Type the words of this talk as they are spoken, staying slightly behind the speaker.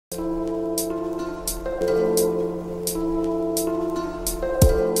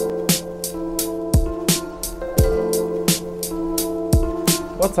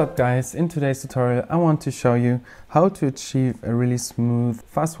What's up guys, in today's tutorial I want to show you how to achieve a really smooth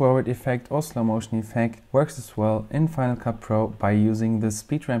fast forward effect or slow motion effect. Works as well in Final Cut Pro by using the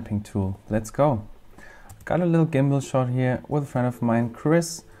speed ramping tool. Let's go! Got a little gimbal shot here with a friend of mine,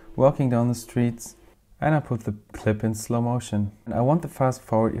 Chris, walking down the streets, and I put the clip in slow motion. And I want the fast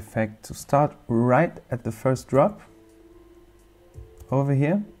forward effect to start right at the first drop over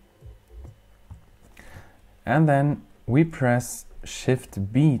here, and then we press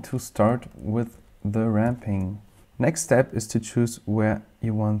Shift B to start with the ramping. Next step is to choose where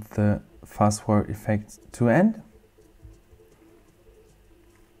you want the fast forward effect to end.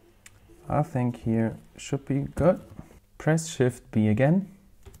 I think here should be good. Press Shift B again.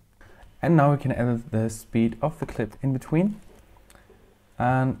 And now we can edit the speed of the clip in between.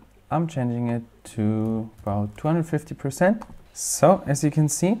 And I'm changing it to about 250%. So, as you can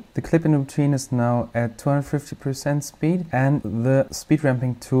see, the clip in between is now at 250% speed, and the speed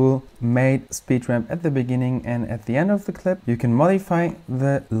ramping tool made speed ramp at the beginning and at the end of the clip. You can modify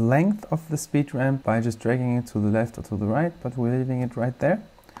the length of the speed ramp by just dragging it to the left or to the right, but we're leaving it right there.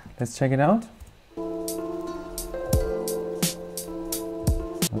 Let's check it out.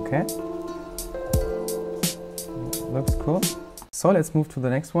 Okay. Looks cool. So let's move to the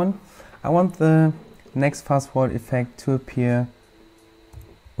next one. I want the next fast forward effect to appear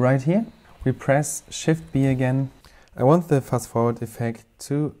right here. We press Shift B again. I want the fast forward effect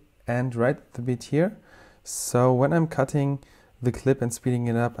to end right at the bit here. So when I'm cutting the clip and speeding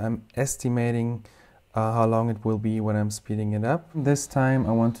it up, I'm estimating how long it will be when I'm speeding it up. This time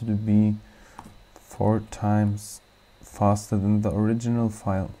I want it to be 4 times faster than the original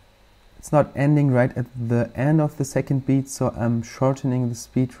file. It's not ending right at the end of the second beat, so I'm shortening the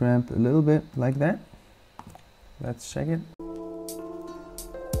speed ramp a little bit like that. Let's check it.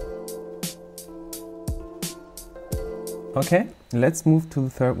 Okay, let's move to the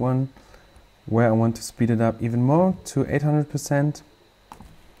third one, where I want to speed it up even more to 800%.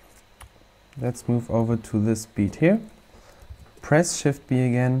 Let's move over to this beat here. Press Shift B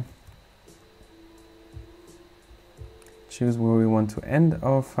again. Choose where we want to end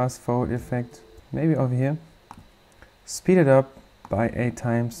our fast forward effect. Maybe over here. Speed it up by 8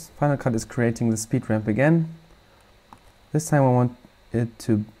 times. Final Cut is creating the speed ramp again. This time I want it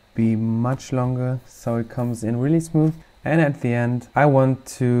to be much longer, so it comes in really smooth. And at the end, I want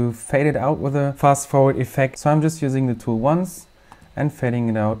to fade it out with a fast forward effect. So I'm just using the tool once and fading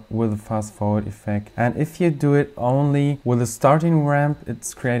it out with a fast forward effect. And if you do it only with a starting ramp,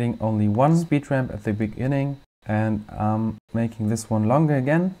 it's creating only one speed ramp at the beginning. And I'm making this one longer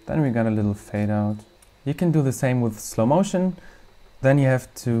again. Then we got a little fade out. You can do the same with slow motion. Then you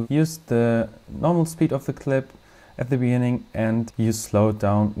have to use the normal speed of the clip at the beginning and you slow it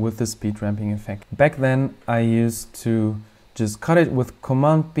down with the speed ramping effect. Back then I used to just cut it with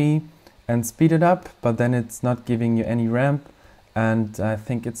Command B and speed it up, but then it's not giving you any ramp, and I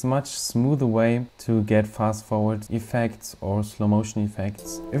think it's a much smoother way to get fast forward effects or slow motion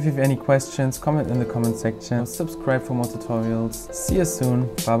effects. If you have any questions, comment in the comment section, subscribe for more tutorials. See you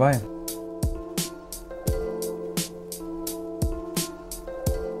soon, bye bye.